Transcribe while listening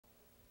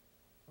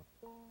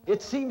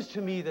It seems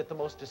to me that the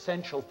most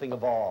essential thing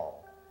of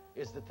all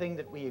is the thing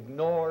that we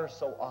ignore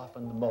so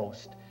often the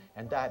most,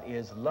 and that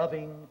is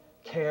loving,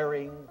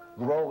 caring,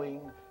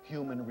 growing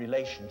human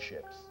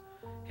relationships.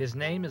 His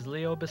name is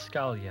Leo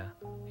Buscaglia.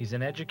 He's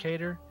an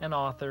educator, an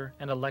author,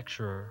 and a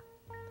lecturer,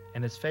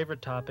 and his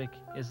favorite topic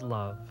is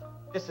love.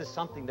 This is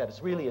something that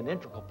is really an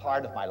integral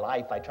part of my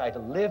life. I try to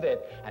live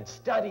it and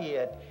study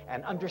it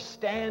and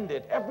understand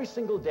it every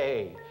single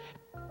day.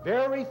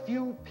 Very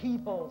few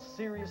people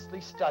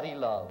seriously study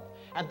love,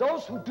 and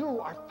those who do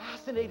are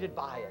fascinated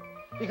by it,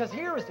 because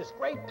here is this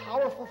great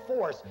powerful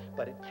force,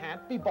 but it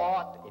can't be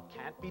bought, it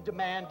can't be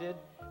demanded,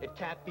 it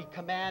can't be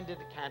commanded,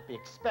 it can't be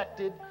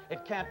expected,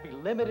 it can't be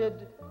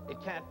limited, it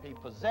can't be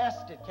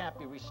possessed, it can't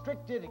be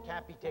restricted, it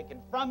can't be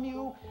taken from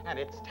you, and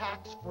it's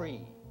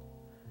tax-free.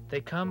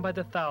 They come by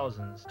the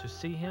thousands to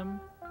see him,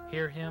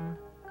 hear him,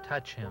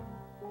 touch him,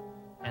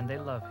 and they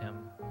love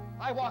him.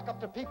 I walk up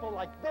to people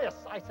like this,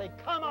 I say,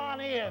 come on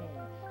in,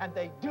 and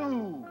they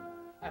do,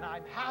 and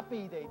I'm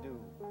happy they do.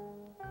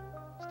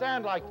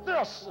 Stand like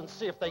this and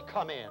see if they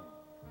come in.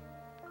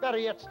 Better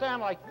yet,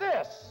 stand like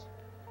this.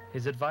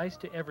 His advice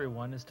to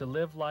everyone is to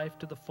live life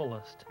to the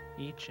fullest,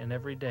 each and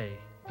every day.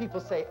 People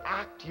say,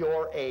 act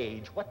your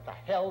age. What the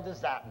hell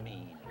does that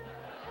mean?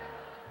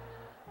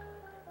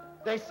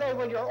 They say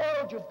when you're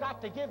old, you've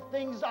got to give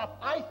things up.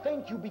 I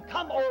think you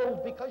become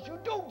old because you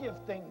do give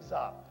things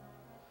up.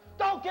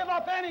 Don't give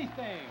up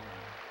anything.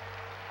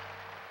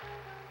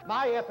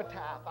 My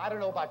epitaph, I don't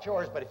know about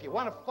yours, but if you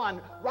want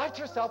fun, write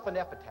yourself an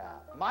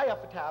epitaph. My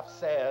epitaph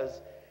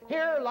says,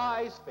 here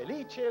lies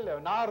Felice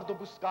Leonardo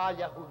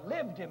Buscaglia, who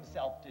lived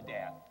himself to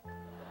death.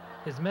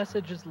 His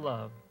message is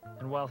love,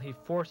 and while he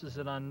forces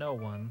it on no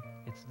one,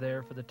 it's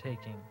there for the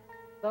taking.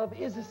 Love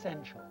is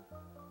essential,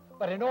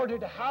 but in order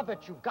to have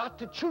it, you've got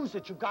to choose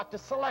it, you've got to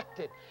select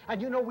it,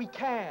 and you know we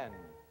can.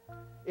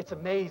 It's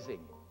amazing.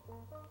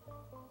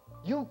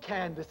 You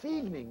can this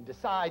evening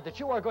decide that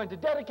you are going to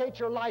dedicate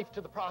your life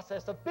to the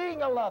process of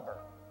being a lover,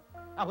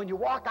 and when you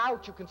walk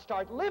out, you can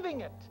start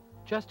living it.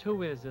 Just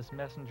who is this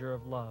messenger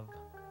of love?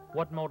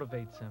 What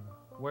motivates him?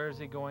 Where is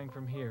he going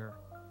from here?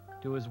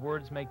 Do his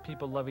words make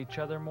people love each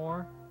other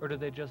more, or do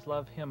they just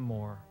love him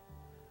more?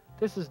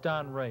 This is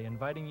Don Ray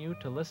inviting you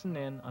to listen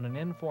in on an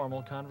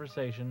informal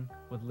conversation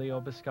with Leo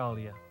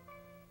Buscaglia.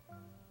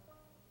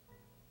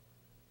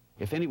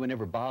 If anyone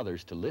ever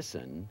bothers to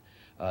listen,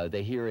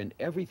 they hear in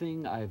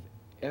everything I've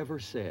ever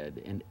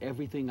said and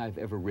everything I've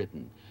ever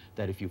written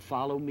that if you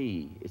follow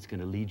me, it's going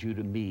to lead you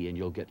to me and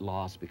you'll get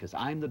lost because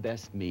I'm the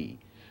best me.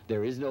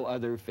 There is no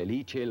other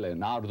Felice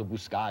Leonardo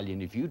Buscaglia,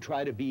 and if you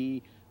try to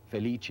be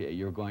Felice,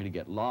 you're going to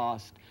get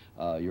lost.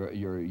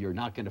 You're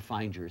not going to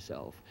find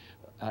yourself.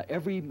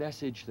 Every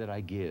message that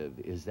I give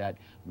is that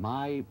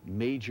my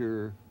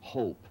major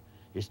hope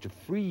is to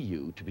free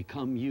you to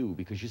become you,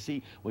 because you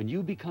see, when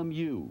you become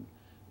you,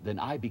 then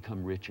I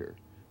become richer.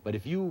 But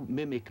if you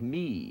mimic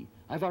me,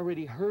 I've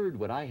already heard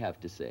what I have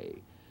to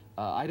say.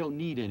 I don't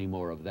need any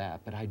more of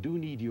that, but I do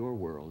need your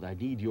world. I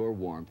need your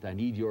warmth. I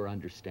need your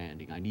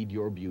understanding. I need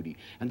your beauty.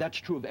 And that's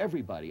true of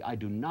everybody. I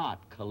do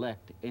not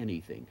collect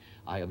anything.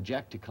 I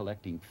object to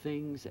collecting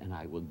things, and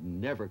I will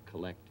never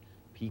collect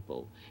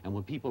people. And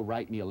when people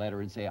write me a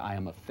letter and say, I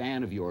am a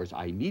fan of yours,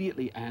 I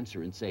immediately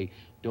answer and say,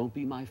 don't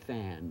be my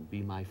fan,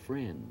 be my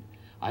friend.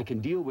 I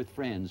can deal with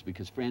friends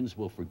because friends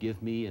will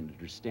forgive me and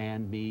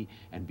understand me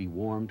and be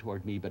warm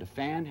toward me, but a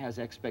fan has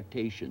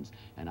expectations,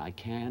 and I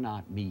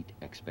cannot meet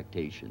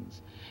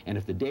expectations. And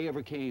if the day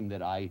ever came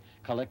that I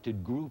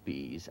collected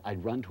groupies,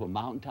 I'd run to a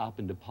mountaintop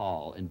in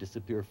Nepal and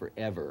disappear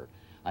forever.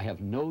 I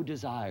have no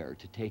desire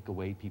to take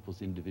away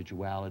people's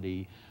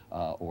individuality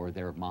or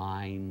their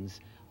minds.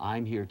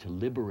 I'm here to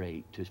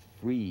liberate, to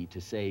free, to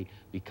say,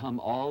 become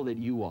all that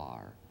you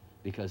are,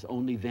 because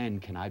only then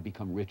can I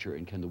become richer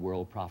and can the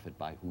world profit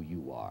by who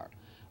you are.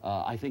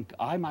 I think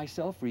I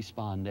myself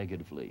respond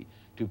negatively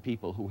to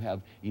people who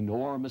have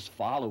enormous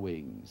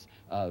followings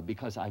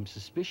because I'm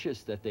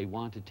suspicious that they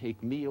want to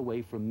take me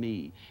away from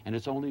me. And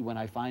it's only when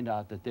I find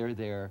out that they're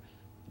there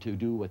to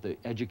do what the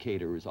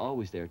educator is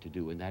always there to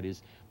do, and that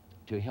is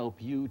to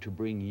help you, to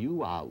bring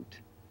you out,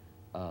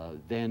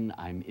 then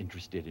I'm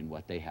interested in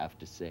what they have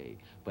to say.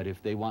 But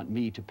if they want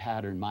me to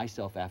pattern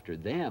myself after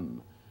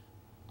them,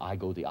 I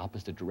go the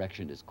opposite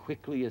direction as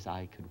quickly as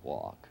I could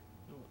walk.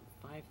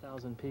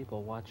 5,000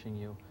 people watching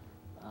you.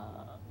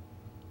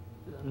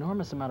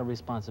 Enormous amount of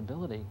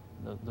responsibility,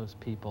 those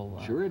people.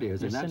 Sure it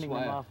is, You're and that's sending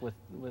why them off with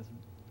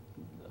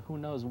who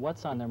knows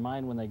what's on their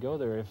mind when they go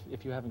there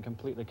if you haven't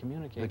completely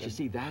communicated. But you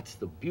see, that's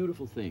the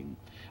beautiful thing.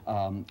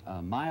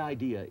 My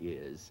idea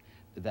is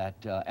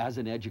that as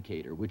an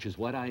educator, which is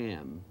what I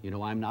am, you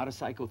know, I'm not a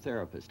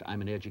psychotherapist,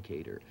 I'm an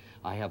educator.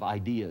 I have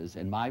ideas,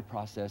 and my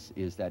process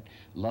is that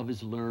love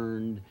is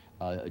learned,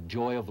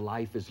 joy of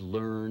life is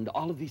learned.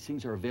 All of these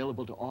things are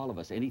available to all of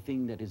us.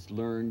 Anything that is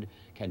learned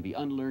can be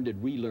unlearned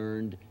and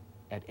relearned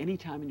at any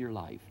time in your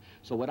life.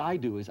 So what I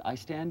do is I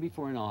stand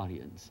before an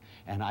audience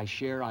and I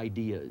share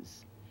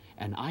ideas.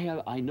 And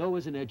I know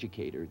as an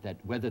educator that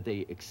whether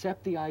they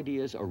accept the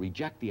ideas or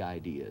reject the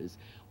ideas,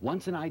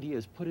 once an idea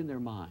is put in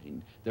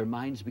their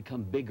minds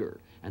become bigger,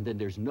 and then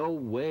there's no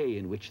way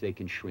in which they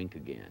can shrink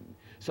again.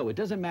 So it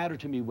doesn't matter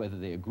to me whether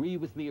they agree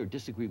with me or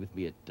disagree with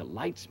me. It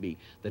delights me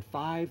that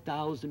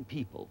 5,000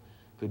 people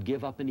could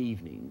give up an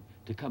evening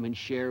to come and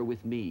share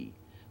with me.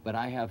 But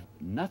I have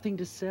nothing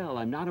to sell.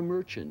 I'm not a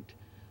merchant.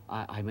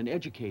 I'm an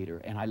educator,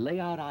 and I lay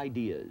out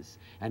ideas,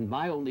 and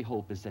my only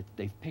hope is that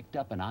they've picked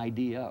up an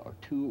idea or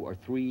two or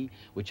three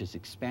which has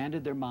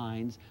expanded their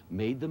minds,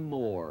 made them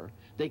more.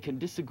 They can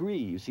disagree,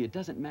 you see, it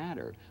doesn't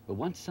matter, but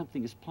once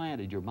something is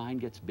planted, your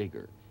mind gets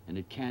bigger, and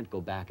it can't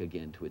go back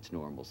again to its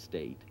normal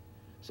state.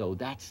 So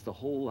that's the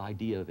whole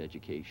idea of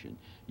education.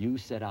 You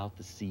set out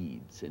the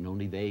seeds, and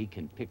only they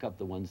can pick up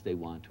the ones they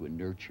want to and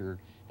nurture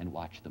and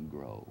watch them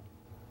grow.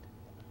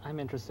 I'm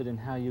interested in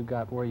how you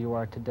got where you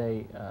are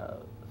today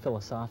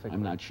philosophically.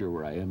 I'm not sure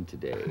where I am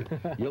today.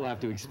 You'll have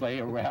to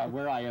explain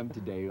where I am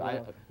today.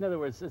 Well, in other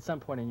words, at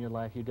some point in your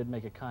life, you did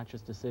make a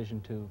conscious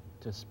decision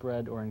to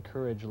spread or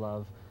encourage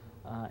love.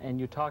 And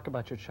you talk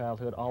about your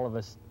childhood. All of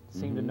us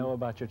seem to know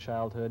about your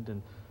childhood.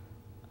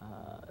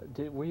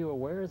 And were you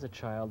aware as a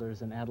child or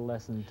as an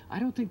adolescent? I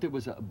don't think there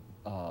was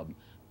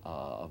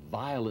a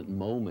violent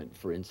moment,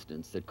 for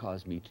instance, that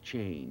caused me to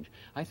change.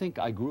 I think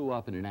I grew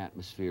up in an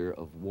atmosphere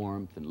of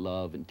warmth and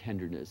love and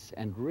tenderness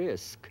and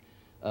risk.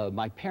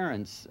 My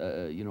parents,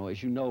 you know,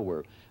 as you know,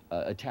 were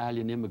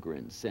Italian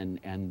immigrants,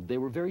 and they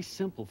were very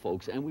simple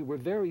folks, and we were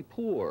very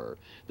poor.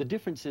 The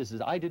difference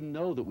is I didn't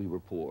know that we were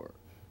poor.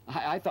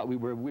 I thought we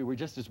were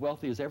just as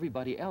wealthy as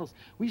everybody else.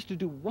 We used to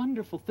do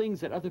wonderful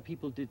things that other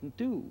people didn't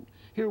do.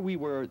 Here we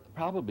were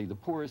probably the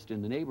poorest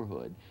in the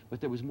neighborhood, but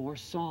there was more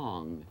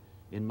song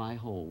in my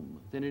home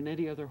than in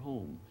any other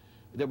home.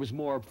 There was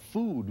more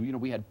food. You know,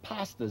 we had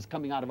pastas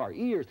coming out of our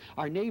ears.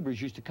 Our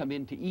neighbors used to come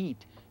in to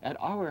eat at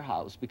our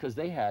house because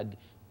they had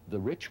the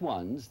rich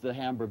ones, the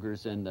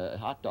hamburgers and the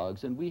hot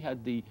dogs, and we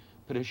had the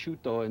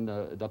prosciutto and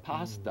the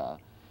pasta.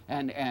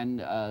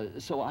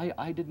 So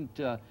I didn't,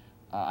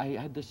 I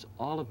had this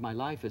all of my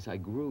life as I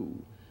grew.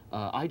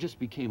 I just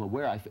became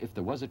aware, if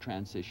there was a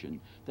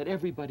transition, that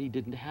everybody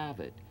didn't have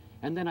it.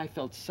 And then I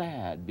felt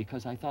sad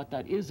because I thought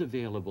that is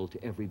available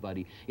to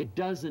everybody. It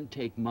doesn't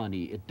take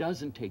money. It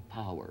doesn't take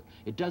power.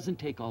 It doesn't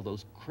take all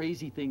those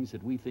crazy things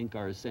that we think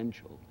are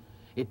essential.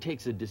 It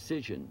takes a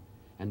decision,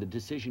 and the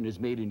decision is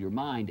made in your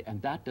mind,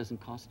 and that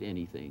doesn't cost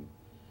anything.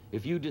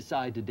 If you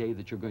decide today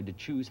that you're going to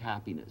choose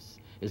happiness,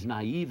 as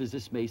naive as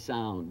this may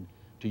sound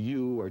to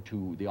you or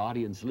to the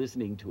audience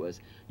listening to us,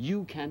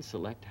 you can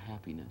select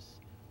happiness.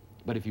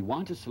 But if you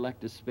want to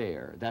select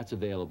despair, that's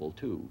available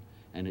too.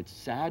 And it's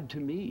sad to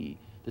me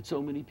that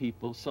so many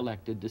people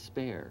selected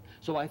despair.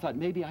 So I thought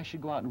maybe I should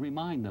go out and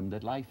remind them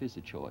that life is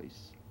a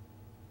choice.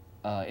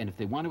 And if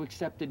they want to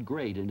accept it,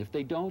 great. And if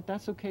they don't,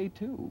 that's okay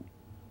too.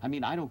 I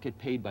mean, I don't get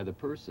paid by the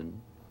person,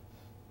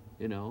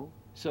 you know.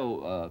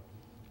 So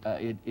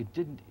it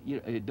didn't, you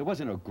know, there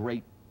wasn't a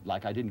great,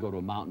 like I didn't go to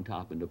a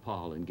mountaintop in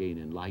Nepal and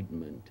gain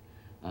enlightenment.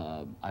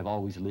 I've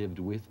always lived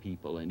with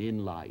people and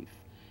in life.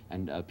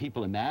 And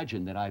people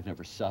imagine that I've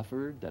never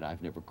suffered, that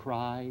I've never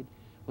cried.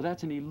 Well,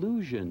 that's an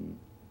illusion.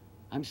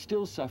 I'm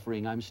still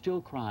suffering, I'm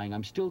still crying,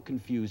 I'm still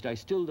confused, I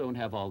still don't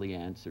have all the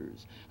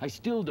answers. I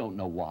still don't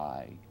know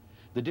why.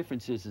 The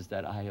difference is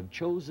that I have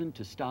chosen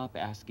to stop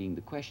asking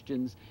the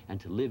questions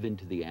and to live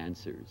into the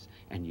answers.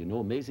 And you know,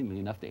 amazingly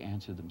enough, they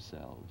answer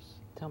themselves.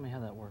 Tell me how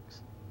that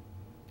works.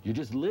 You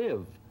just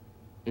live.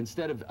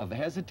 Instead of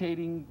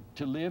hesitating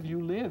to live,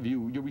 you live.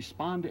 You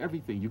respond to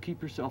everything. You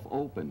keep yourself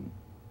open.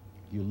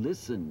 You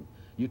listen.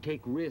 You take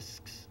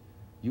risks.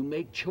 You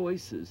make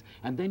choices,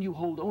 and then you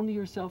hold only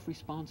yourself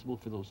responsible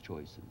for those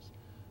choices.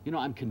 You know,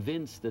 I'm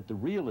convinced that the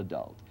real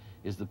adult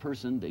is the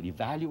person that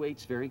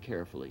evaluates very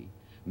carefully,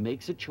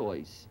 makes a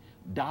choice,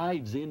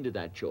 dives into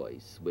that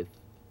choice with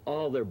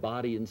all their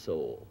body and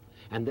soul.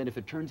 And then if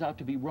it turns out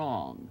to be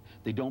wrong,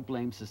 they don't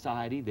blame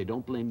society, they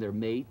don't blame their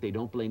mate, they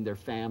don't blame their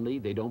family,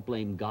 they don't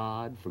blame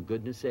God, for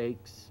goodness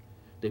sakes.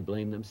 They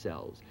blame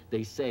themselves.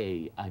 They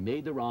say, I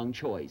made the wrong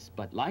choice,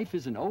 but life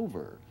isn't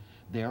over.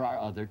 There are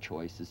other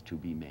choices to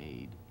be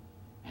made.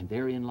 And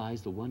therein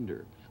lies the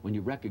wonder, when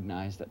you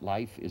recognize that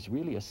life is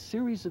really a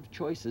series of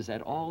choices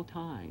at all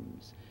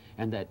times,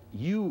 and that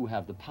you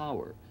have the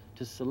power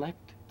to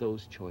select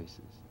those choices.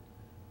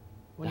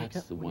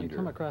 That's the wonder. When you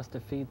come across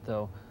defeat,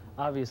 though,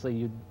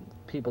 obviously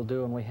people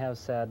do, and we have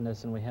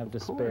sadness, and we have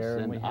despair,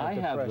 and we have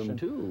depression. I have them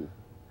too.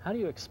 How do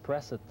you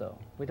express it, though?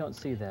 We don't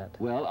see that.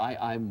 Well,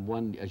 I'm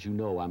one, as you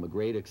know, I'm a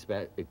great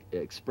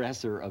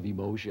expresser of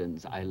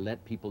emotions. I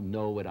let people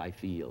know what I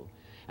feel.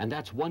 And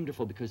that's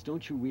wonderful, because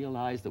don't you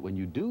realize that when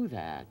you do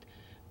that,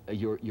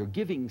 you're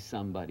giving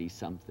somebody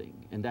something,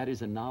 and that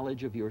is a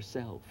knowledge of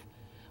yourself.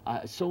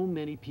 So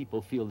many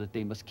people feel that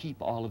they must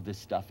keep all of this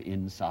stuff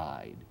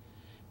inside,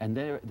 and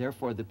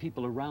therefore the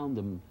people around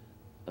them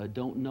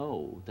don't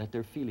know that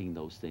they're feeling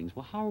those things.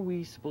 Well, how are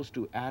we supposed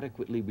to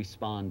adequately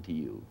respond to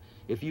you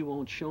if you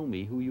won't show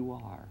me who you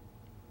are?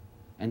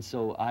 And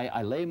so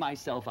I lay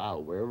myself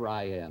out wherever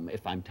I am.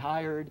 If I'm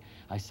tired,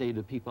 I say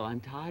to people, I'm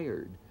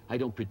tired. I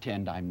don't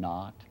pretend I'm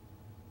not.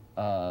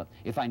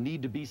 If I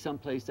need to be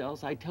someplace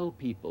else, I tell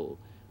people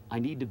I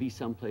need to be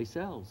someplace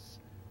else,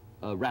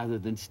 rather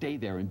than stay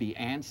there and be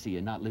antsy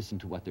and not listen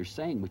to what they're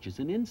saying, which is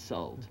an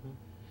insult.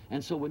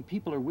 And so when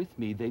people are with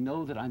me, they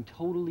know that I'm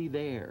totally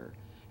there.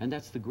 And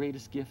that's the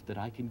greatest gift that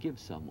I can give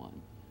someone,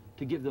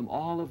 to give them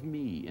all of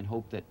me and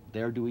hope that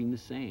they're doing the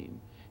same.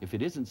 If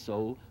it isn't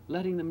so,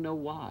 letting them know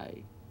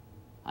why.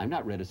 I'm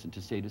not reticent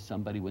to say to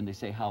somebody when they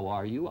say, how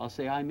are you? I'll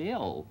say, I'm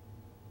ill,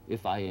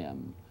 if I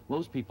am.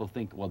 Most people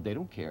think, well, they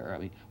don't care. I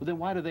mean, well, then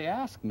why do they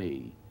ask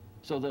me?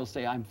 So they'll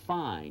say, I'm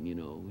fine, you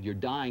know, you're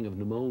dying of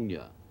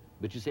pneumonia.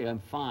 But you say, I'm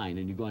fine,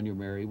 and you go on your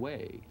merry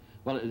way.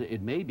 Well,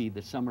 it may be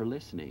that some are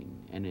listening,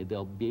 and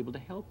they'll be able to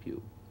help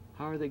you.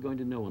 How are they going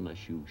to know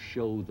unless you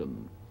show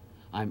them?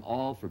 I'm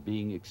all for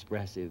being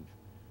expressive.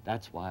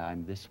 That's why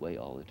I'm this way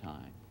all the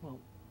time. Well,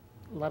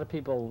 a lot of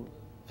people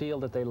feel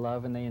that they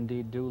love, and they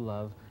indeed do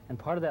love. And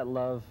part of that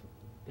love,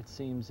 it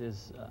seems,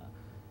 is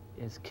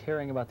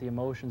caring about the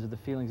emotions or the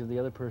feelings of the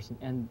other person.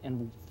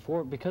 And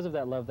because of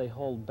that love, they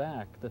hold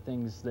back the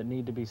things that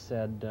need to be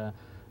said,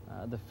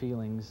 the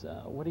feelings.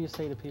 What do you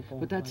say to people?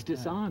 But that's like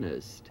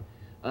dishonest.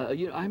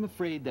 You know, I'm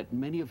afraid that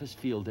many of us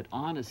feel that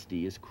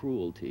honesty is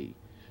cruelty.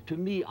 To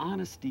me,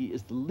 honesty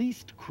is the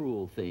least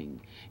cruel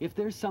thing. If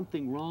there's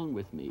something wrong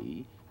with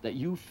me that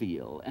you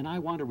feel, and I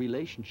want a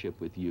relationship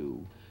with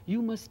you,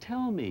 you must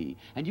tell me,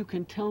 and you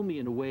can tell me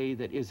in a way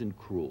that isn't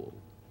cruel.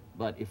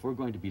 But if we're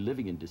going to be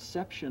living in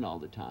deception all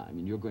the time,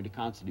 and you're going to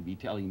constantly be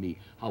telling me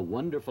how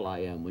wonderful I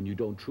am when you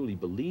don't truly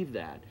believe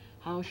that,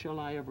 how shall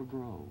I ever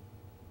grow?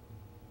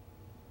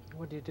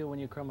 What do you do when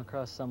you come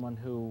across someone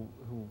who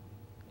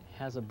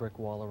has a brick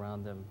wall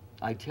around them?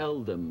 I tell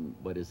them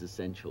what is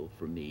essential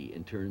for me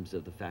in terms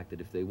of the fact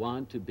that if they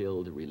want to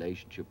build a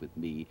relationship with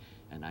me,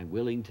 and I'm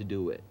willing to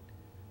do it,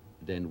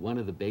 then one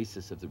of the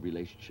bases of the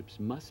relationships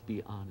must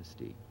be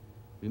honesty.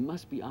 We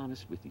must be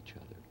honest with each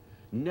other.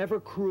 Never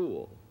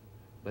cruel,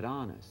 but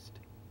honest.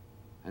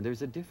 And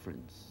there's a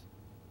difference.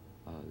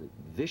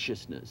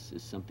 Viciousness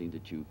is something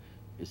that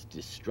is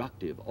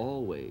destructive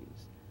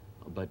always,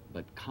 but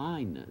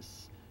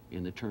kindness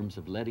in the terms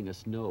of letting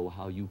us know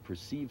how you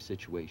perceive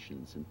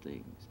situations and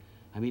things.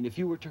 I mean, if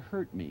you were to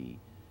hurt me,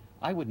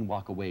 I wouldn't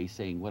walk away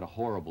saying, what a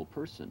horrible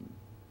person.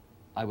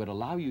 I would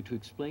allow you to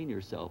explain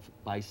yourself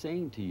by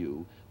saying to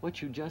you,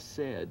 what you just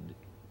said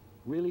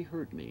really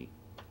hurt me.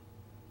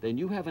 Then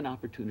you have an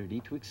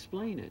opportunity to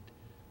explain it.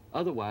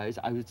 Otherwise,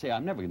 I would say,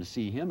 I'm never going to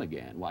see him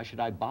again. Why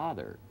should I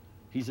bother?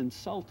 He's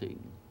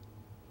insulting.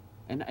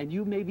 And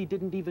you maybe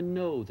didn't even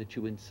know that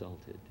you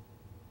insulted.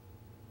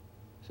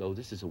 So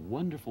this is a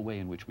wonderful way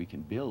in which we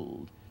can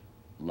build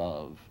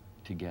love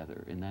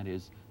together, and that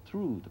is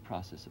through the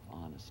process of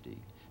honesty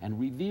and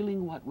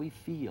revealing what we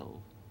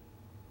feel.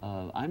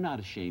 I'm not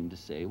ashamed to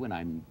say when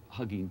I'm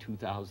hugging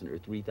 2,000 or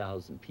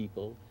 3,000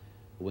 people,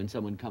 when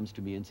someone comes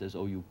to me and says,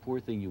 oh, you poor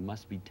thing, you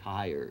must be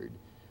tired,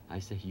 I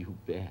say, you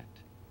bet.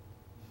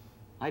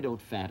 I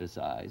don't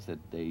fantasize that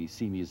they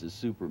see me as a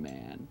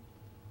Superman.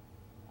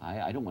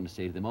 I don't want to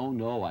say to them, oh,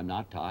 no, I'm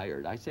not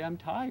tired. I say, I'm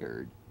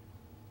tired.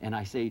 And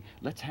I say,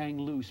 let's hang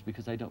loose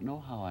because I don't know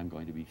how I'm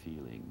going to be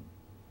feeling.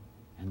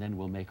 And then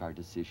we'll make our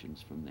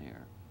decisions from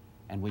there.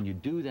 And when you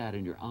do that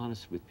and you're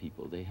honest with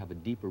people, they have a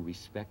deeper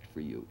respect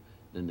for you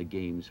than the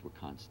games we're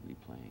constantly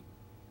playing.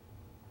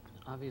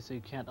 Obviously,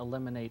 you can't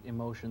eliminate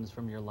emotions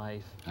from your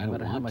life, I no don't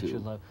matter how want much to. you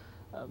love.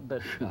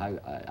 But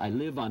I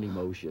live on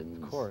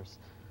emotions. of course.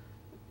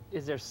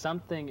 Is there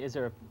something,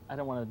 I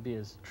don't want to be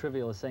as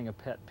trivial as saying a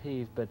pet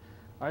peeve, but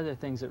are there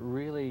things that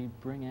really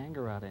bring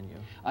anger out in you?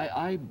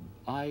 I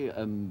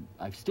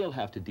still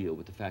have to deal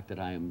with the fact that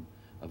I am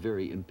a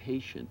very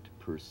impatient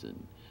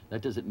person.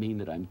 That doesn't mean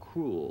that I'm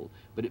cruel,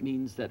 but it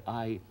means that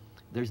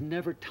there's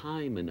never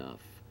time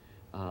enough.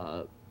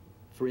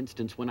 For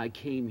instance, when I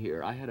came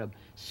here, I had a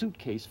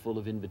suitcase full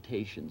of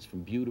invitations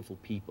from beautiful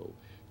people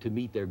to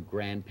meet their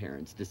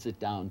grandparents, to sit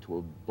down to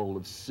a bowl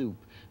of soup,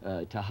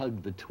 to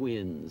hug the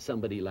twins.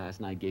 Somebody last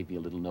night gave me a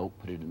little note,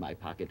 put it in my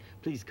pocket.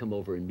 Please come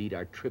over and meet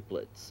our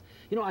triplets.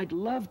 You know, I'd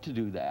love to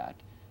do that,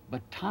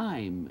 but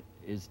time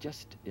is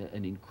just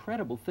an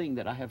incredible thing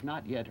that I have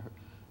not yet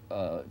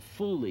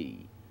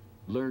fully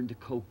learned to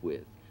cope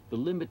with. The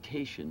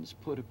limitations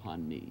put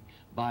upon me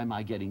by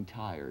my getting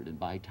tired and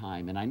by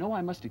time. And I know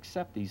I must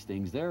accept these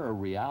things. They're a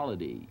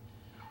reality.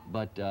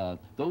 But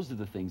those are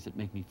the things that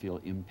make me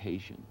feel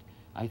impatient.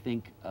 I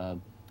think,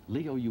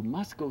 Leo, you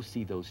must go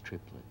see those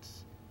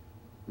triplets.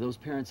 Those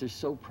parents are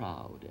so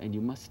proud, and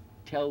you must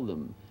tell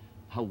them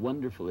how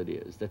wonderful it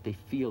is that they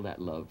feel that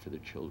love for their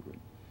children.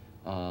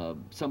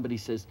 Somebody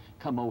says,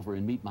 come over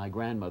and meet my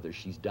grandmother,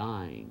 she's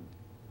dying.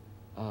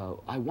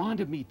 I want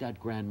to meet that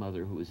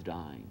grandmother who is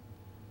dying.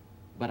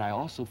 But I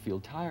also feel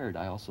tired.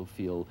 I also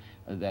feel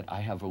that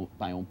I have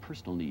my own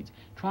personal needs.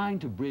 Trying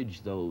to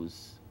bridge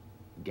those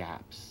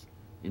gaps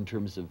in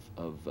terms of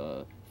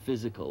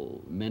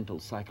physical, mental,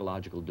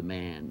 psychological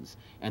demands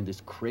and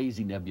this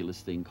crazy nebulous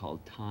thing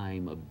called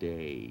time of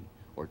day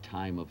or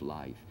time of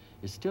life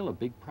is still a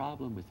big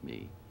problem with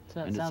me.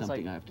 So and it's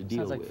something I have to deal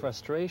sounds like with.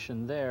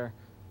 frustration there.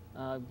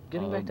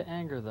 Getting back to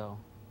anger, though.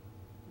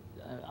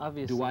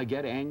 Obviously. Do I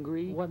get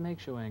angry? What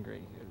makes you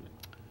angry?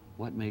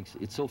 What makes...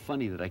 It's so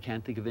funny that I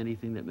can't think of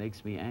anything that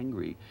makes me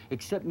angry,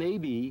 except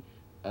maybe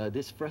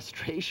this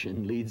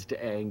frustration leads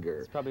to anger.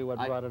 It's probably what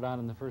brought it on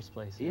in the first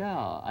place.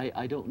 Yeah,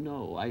 I don't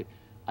know.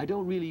 I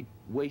don't really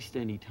waste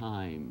any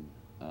time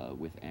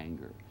with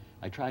anger.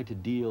 I try to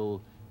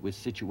deal with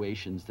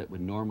situations that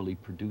would normally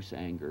produce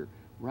anger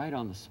right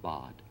on the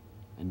spot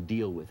and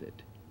deal with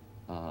it.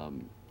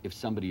 If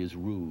somebody is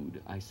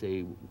rude, I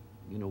say,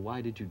 you know,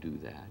 why did you do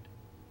that?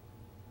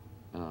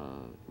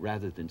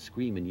 Rather than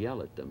scream and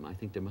yell at them, I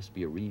think there must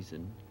be a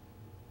reason.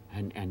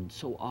 And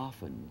so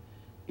often,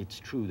 it's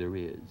true there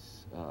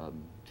is.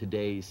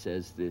 Today,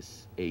 says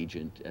this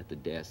agent at the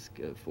desk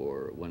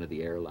for one of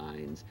the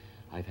airlines,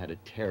 I've had a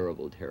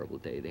terrible, terrible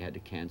day. They had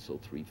to cancel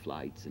 3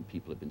 flights, and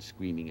people have been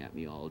screaming at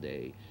me all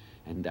day,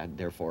 and that,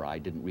 therefore, I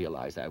didn't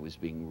realize I was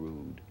being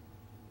rude.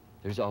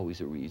 There's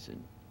always a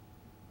reason.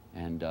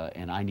 And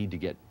I need to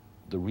get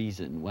the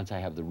reason. Once I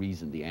have the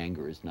reason, the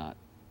anger is not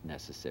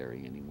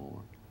necessary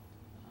anymore.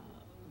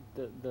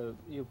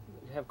 You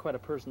have quite a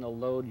personal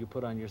load you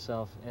put on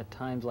yourself at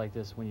times like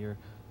this when you're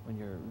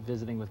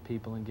visiting with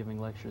people and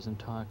giving lectures and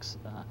talks.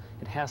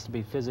 It has to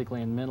be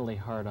physically and mentally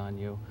hard on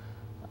you.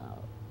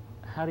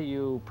 How do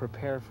you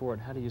prepare for it?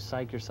 How do you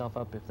psych yourself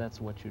up if that's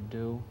what you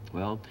do?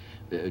 Well,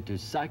 to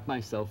psych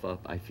myself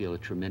up, I feel a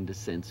tremendous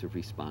sense of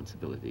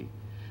responsibility.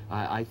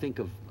 I think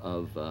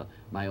of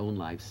my own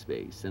life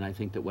space, and I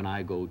think that when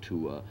I go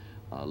to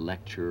a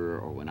lecture,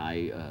 or when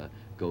I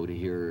go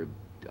to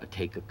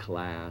take a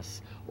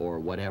class or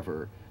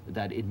whatever,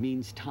 that it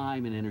means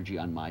time and energy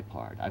on my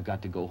part. I've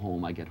got to go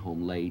home. I get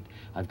home late.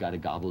 I've got to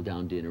gobble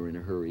down dinner in a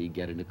hurry,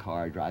 get in a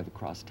car, drive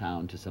across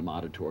town to some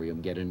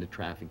auditorium, get in a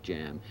traffic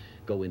jam,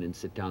 go in and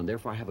sit down.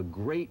 Therefore, I have a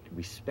great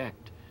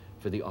respect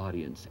for the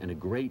audience and a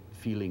great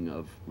feeling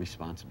of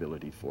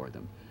responsibility for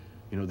them.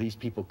 You know, these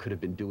people could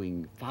have been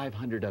doing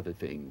 500 other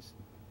things.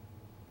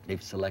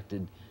 They've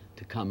selected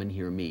to come and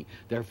hear me.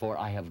 Therefore,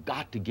 I have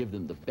got to give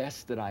them the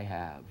best that I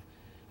have.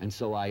 And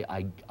so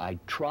I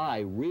try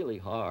really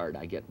hard.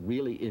 I get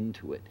really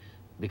into it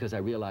because I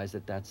realize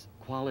that that's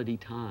quality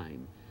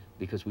time,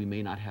 because we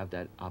may not have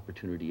that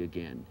opportunity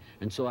again.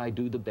 And so I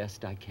do the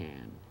best I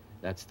can.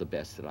 That's the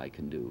best that I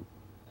can do.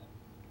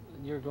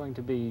 You're going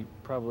to be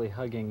probably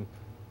hugging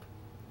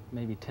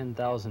maybe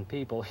 10,000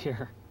 people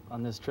here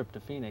on this trip to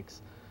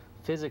Phoenix.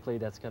 Physically,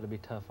 that's got to be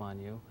tough on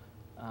you.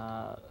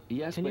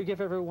 Yes, can you give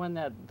everyone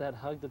that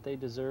hug that they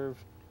deserve?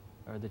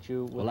 Or that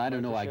you well, I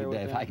don't know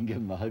if I can give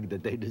them a hug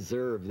that they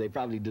deserve. They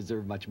probably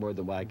deserve much more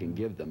than what I can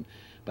give them,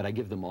 but I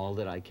give them all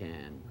that I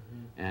can.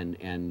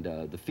 And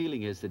the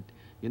feeling is that,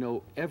 you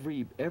know,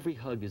 every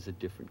hug is a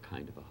different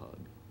kind of a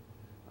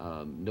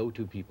hug. No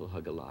two people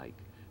hug alike.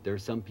 There are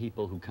some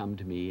people who come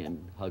to me and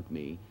hug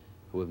me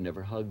who have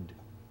never hugged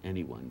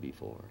anyone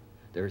before.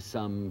 There are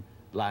some,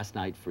 last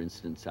night, for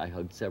instance, I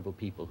hugged several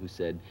people who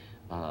said,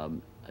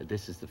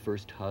 this is the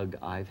first hug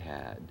I've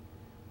had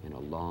in a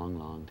long,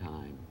 long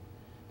time.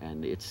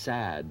 And it's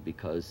sad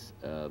because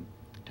to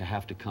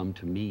have to come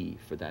to me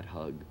for that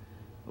hug,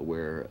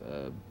 where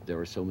there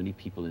are so many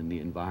people in the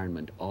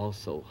environment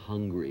also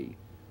hungry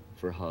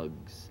for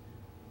hugs,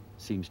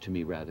 seems to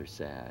me rather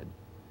sad.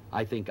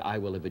 I think I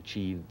will have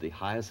achieved the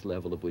highest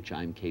level of which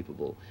I'm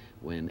capable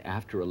when,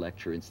 after a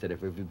lecture, instead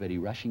of everybody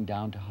rushing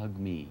down to hug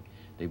me,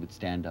 they would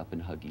stand up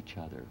and hug each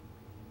other.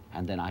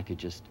 And then I could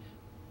just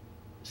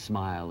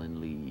smile and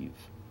leave.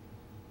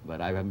 But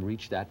I haven't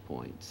reached that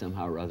point.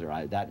 Somehow or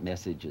other, that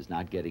message is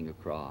not getting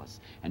across,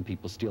 and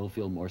people still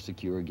feel more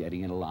secure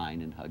getting in a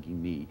line and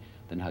hugging me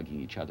than hugging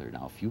each other.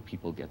 Now, few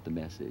people get the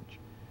message,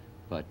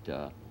 but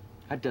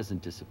that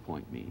doesn't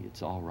disappoint me.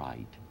 It's all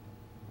right.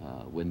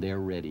 When they're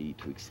ready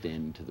to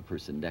extend to the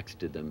person next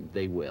to them,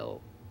 they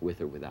will,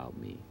 with or without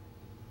me.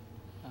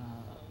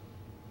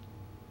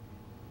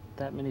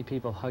 That many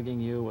people hugging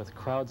you, with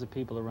crowds of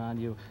people around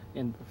you,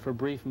 for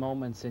brief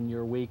moments in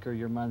your week or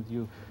your month,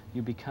 you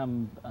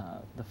become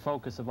the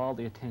focus of all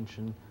the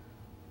attention.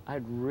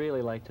 I'd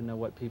really like to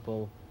know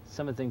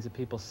some of the things that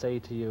people say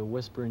to you,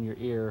 whisper in your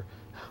ear,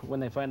 when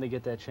they finally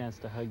get that chance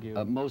to hug you.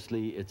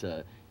 Mostly, it's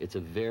a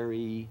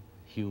very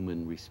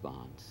human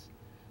response.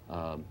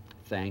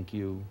 Thank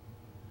you.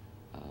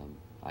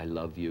 I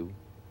love you.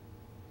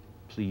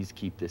 Please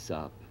keep this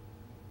up.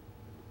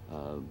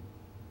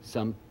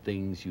 Some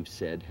things you've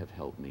said have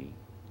helped me.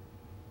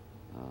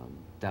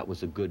 That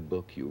was a good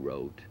book you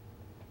wrote.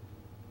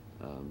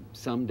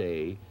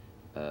 Someday,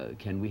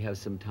 can we have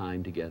some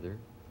time together?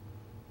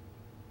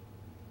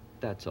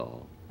 That's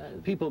all.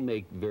 People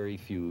make very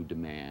few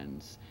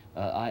demands.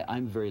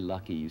 I'm very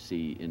lucky, you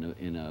see,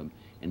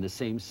 in the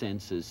same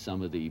sense as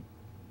some of the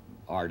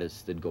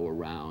artists that go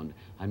around.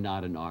 I'm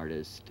not an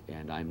artist,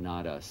 and I'm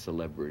not a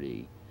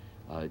celebrity.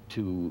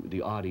 To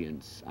the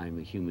audience, I'm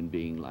a human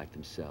being like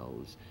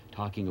themselves,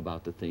 talking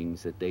about the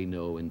things that they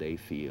know and they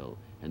feel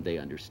and they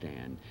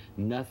understand.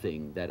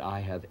 Nothing that I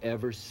have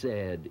ever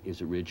said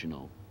is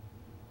original.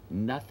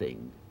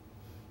 nothing.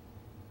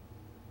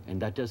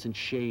 And that doesn't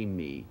shame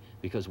me,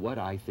 because what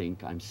I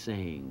think I'm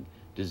saying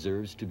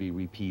deserves to be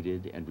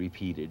repeated and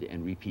repeated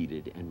and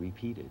repeated and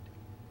repeated.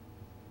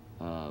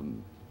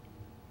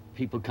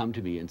 People come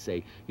to me and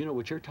say, you know,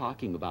 what you're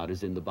talking about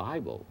is in the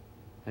Bible.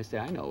 I say,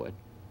 I know it.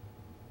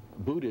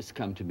 Buddhists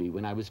come to me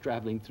when I was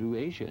traveling through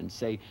Asia and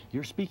say,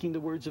 you're speaking the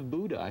words of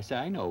Buddha. I say,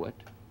 I know it.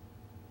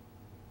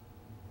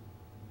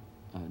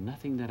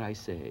 Nothing that I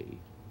say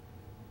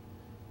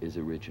is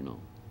original,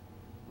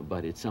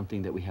 but it's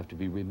something that we have to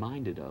be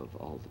reminded of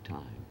all the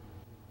time.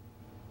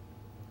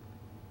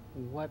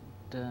 What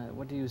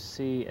do you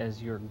see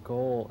as your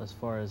goal, as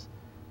far as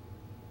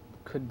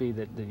could be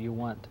that you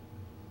want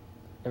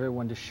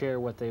everyone to share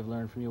what they've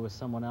learned from you with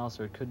someone else,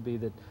 or it could be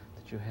that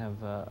you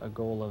have a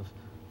goal of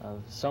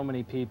so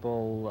many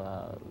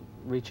people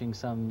reaching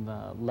some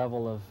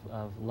level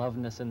of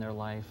loveness in their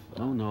life?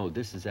 Oh no,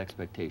 this is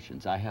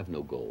expectations. I have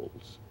no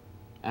goals,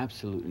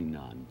 absolutely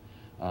none.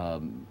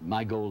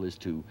 My goal is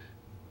to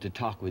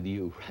talk with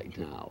you right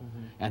now.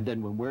 Mm-hmm. And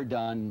then when we're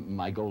done,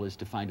 my goal is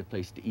to find a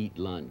place to eat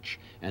lunch.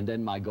 And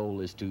then my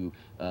goal is to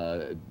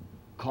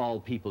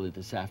call people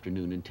this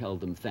afternoon and tell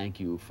them thank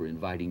you for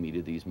inviting me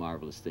to these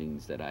marvelous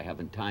things that I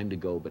haven't time to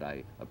go, but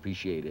I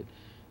appreciate it.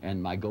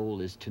 And my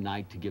goal is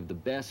tonight to give the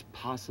best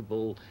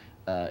possible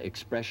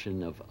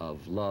expression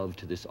of love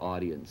to this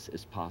audience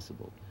as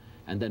possible.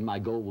 And then my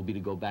goal will be to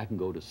go back and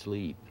go to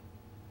sleep.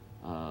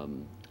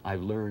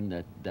 I've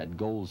learned that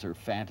goals are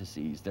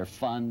fantasies. They're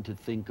fun to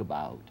think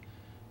about,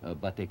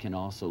 but they can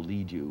also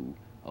lead you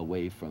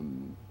away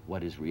from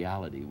what is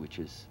reality, which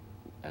is,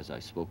 as I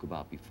spoke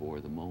about before,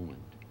 the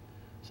moment.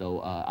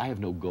 So I have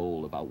no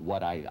goal about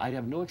what I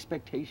have no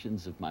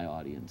expectations of my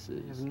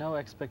audiences. You have no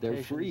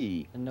expectations. They're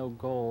free. And no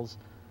goals.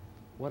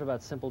 What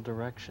about simple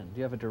direction? Do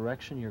you have a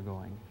direction you're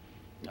going?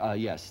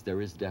 Yes,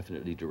 there is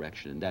definitely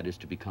direction, and that is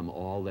to become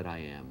all that I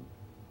am.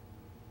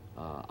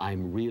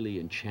 I'm really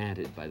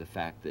enchanted by the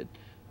fact that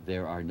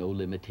there are no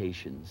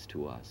limitations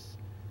to us,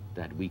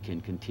 that we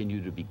can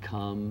continue to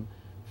become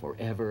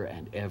forever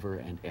and ever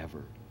and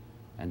ever.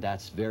 And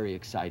that's very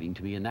exciting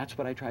to me, and that's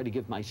what I try to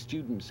give my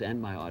students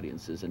and my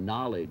audiences, a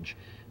knowledge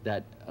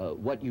that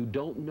what you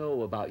don't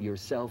know about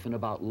yourself and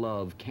about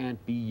love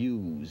can't be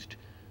used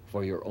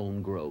for your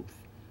own growth.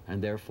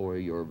 And therefore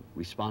your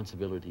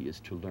responsibility is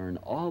to learn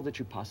all that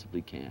you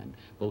possibly can,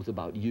 both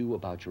about you,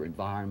 about your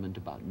environment,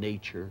 about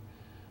nature.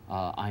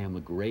 I am a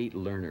great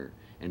learner,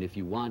 and if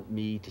you want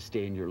me to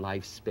stay in your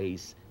life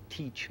space,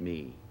 teach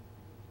me.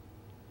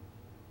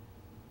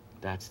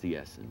 That's the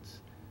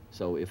essence.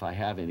 So if I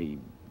have any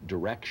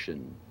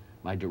direction,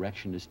 my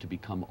direction is to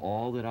become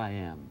all that I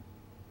am,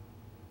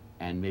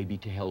 and maybe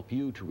to help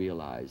you to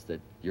realize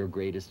that your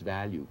greatest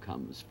value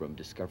comes from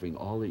discovering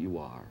all that you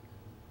are.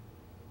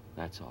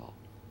 That's all.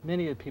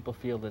 Many people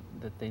feel that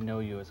they know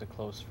you as a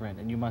close friend,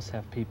 and you must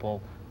have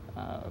people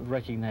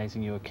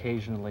recognizing you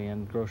occasionally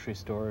in grocery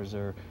stores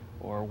or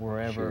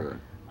wherever. Sure.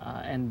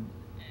 And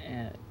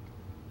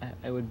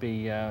it would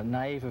be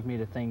naive of me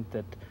to think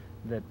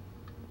that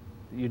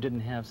you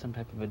didn't have some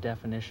type of a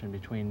definition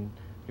between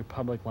your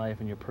public life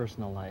and your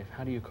personal life.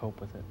 How do you cope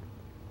with it?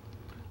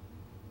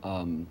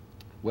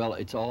 Well,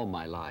 it's all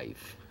my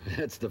life.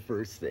 That's the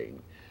first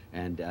thing.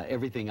 And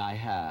everything I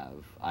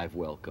have, I've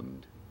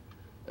welcomed.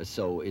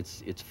 So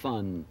it's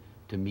fun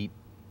to meet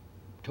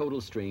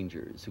total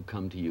strangers who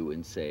come to you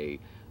and say,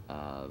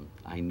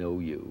 I know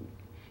you.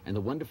 And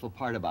the wonderful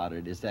part about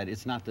it is that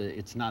it's not the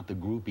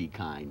groupie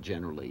kind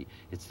generally.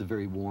 It's the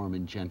very warm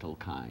and gentle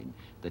kind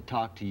that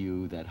talk to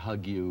you, that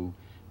hug you,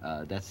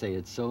 that say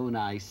it's so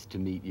nice to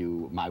meet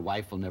you. My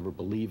wife will never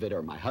believe it,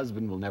 or my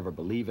husband will never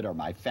believe it, or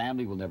my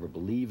family will never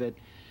believe it.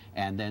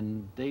 And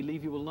then they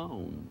leave you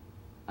alone.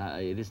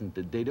 It isn't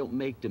that they don't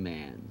make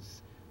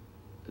demands.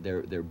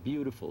 They're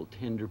beautiful,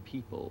 tender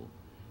people,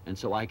 and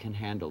so I can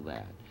handle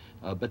that.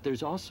 But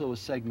there's also a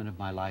segment of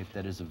my life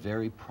that is a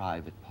very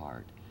private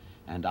part,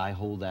 and I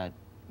hold that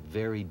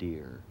very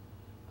dear.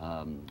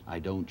 I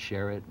don't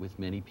share it with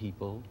many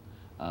people.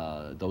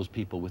 Those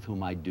people with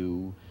whom I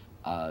do,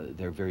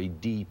 they're very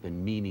deep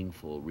and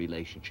meaningful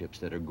relationships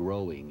that are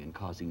growing and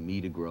causing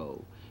me to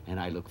grow, and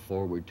I look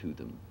forward to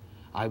them.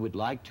 I would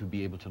like to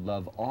be able to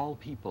love all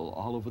people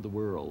all over the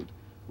world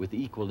with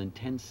equal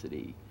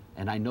intensity.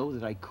 And I know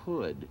that I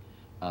could,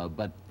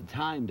 but the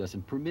time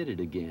doesn't permit it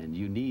again.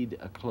 You need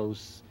a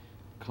close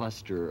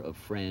cluster of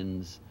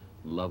friends,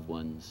 loved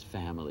ones,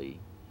 family,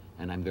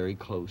 and I'm very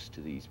close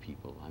to these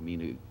people. I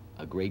mean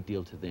a great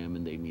deal to them,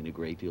 and they mean a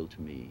great deal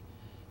to me.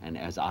 And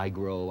as I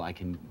grow, I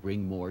can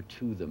bring more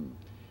to them,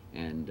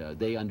 and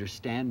they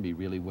understand me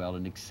really well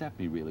and accept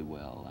me really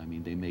well. I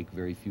mean, they make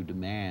very few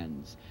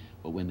demands,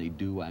 but when they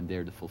do, I'm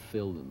there to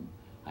fulfill them.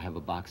 I have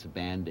a box of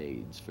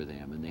Band-Aids for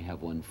them, and they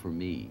have one for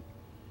me.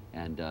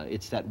 And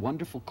it's that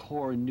wonderful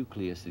core and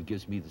nucleus that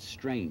gives me the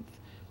strength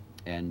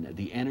and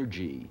the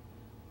energy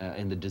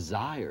and the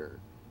desire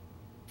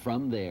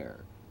from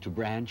there to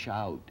branch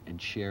out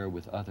and share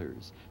with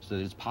others, so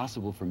that it's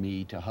possible for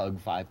me to hug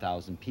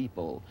 5,000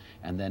 people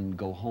and then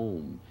go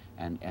home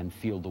and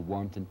feel the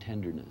warmth and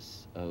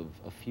tenderness of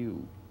a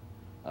few.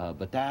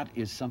 But that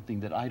is something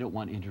that I don't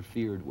want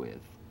interfered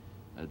with.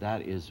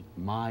 That is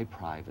my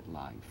private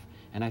life.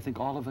 And I think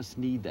all of us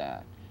need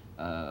that.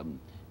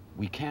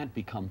 We can't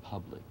become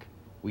public.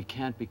 We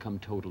can't become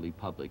totally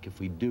public. If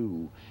we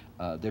do,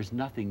 there's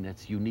nothing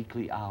that's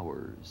uniquely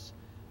ours.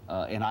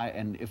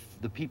 And if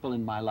the people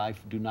in my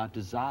life do not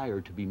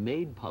desire to be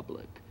made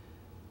public,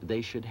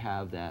 they should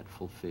have that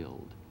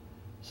fulfilled.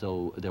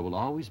 So there will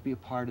always be a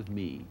part of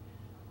me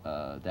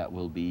that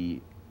will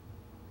be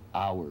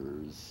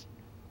ours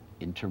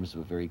in terms of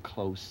a very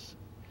close,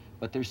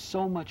 but there's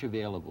so much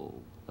available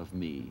of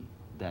me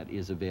that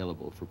is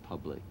available for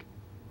public,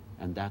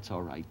 and that's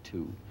all right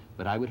too.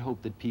 But I would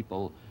hope that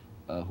people,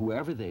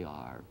 whoever they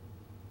are,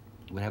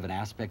 would have an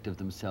aspect of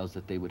themselves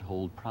that they would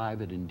hold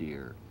private and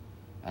dear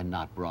and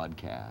not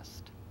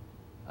broadcast,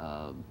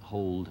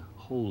 hold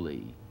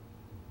holy,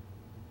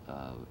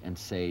 and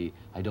say,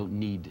 I don't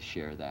need to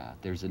share that.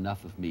 There's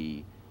enough of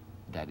me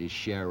that is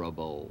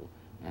shareable,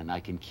 and I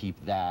can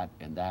keep that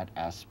and that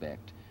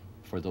aspect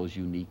for those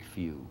unique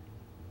few.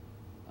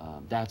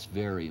 That's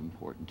very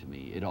important to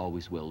me. It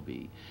always will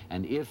be.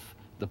 And if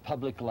the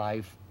public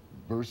life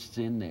bursts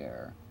in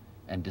there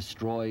and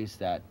destroys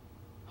that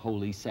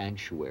holy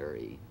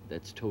sanctuary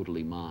that's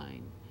totally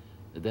mine,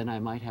 then I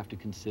might have to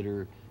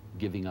consider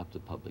giving up the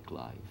public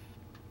life.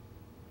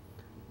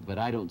 But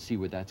I don't see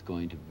where that's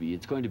going to be.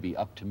 It's going to be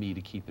up to me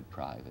to keep it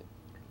private.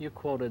 You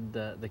quoted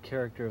the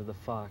character of the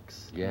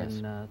fox Yes.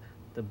 in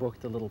the book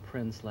The Little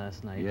Prince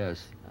last night.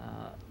 Yes.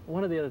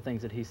 One of the other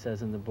things that he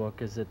says in the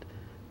book is that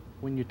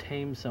when you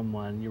tame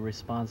someone, you're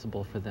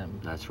responsible for them.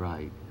 That's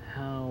right.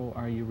 How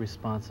are you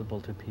responsible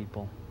to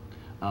people?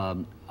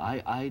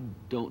 I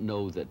don't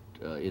know that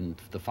in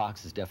the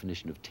Fox's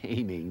definition of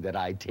taming that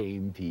I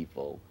tame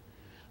people.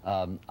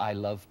 I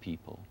love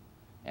people,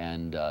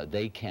 and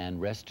they can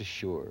rest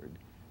assured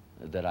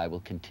that I will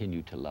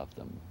continue to love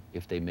them.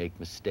 If they make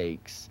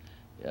mistakes,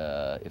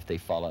 if they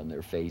fall on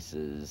their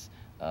faces,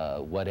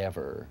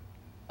 whatever,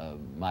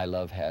 my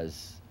love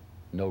has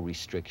no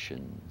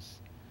restrictions.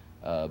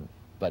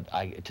 But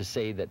to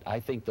say that I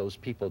think those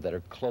people that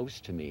are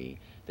close to me,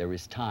 there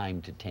is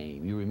time to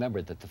tame. You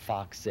remember that the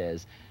fox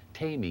says,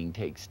 taming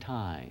takes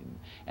time,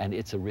 and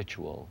it's a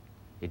ritual.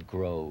 It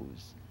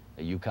grows.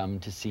 You come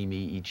to see me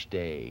each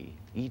day,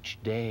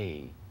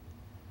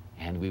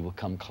 and we will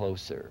come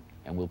closer,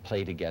 and we'll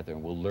play together,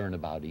 and we'll learn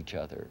about each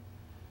other.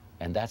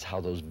 And that's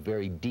how those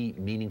very deep,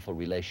 meaningful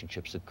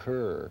relationships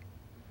occur.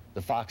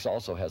 The fox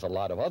also has a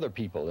lot of other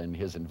people in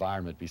his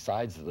environment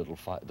besides the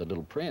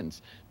little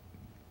prince,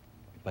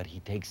 but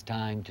he takes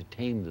time to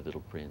tame the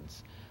little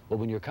prince. Well,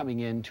 when you're coming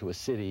into a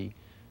city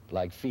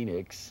like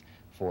Phoenix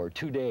for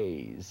 2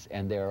 days,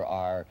 and there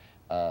are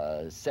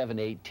 7,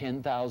 8,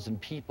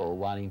 10,000 people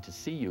wanting to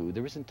see you,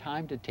 there isn't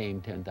time to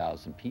tame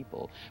 10,000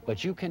 people.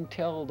 But you can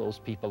tell those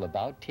people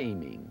about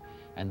taming,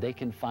 and they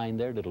can find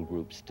their little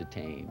groups to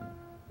tame.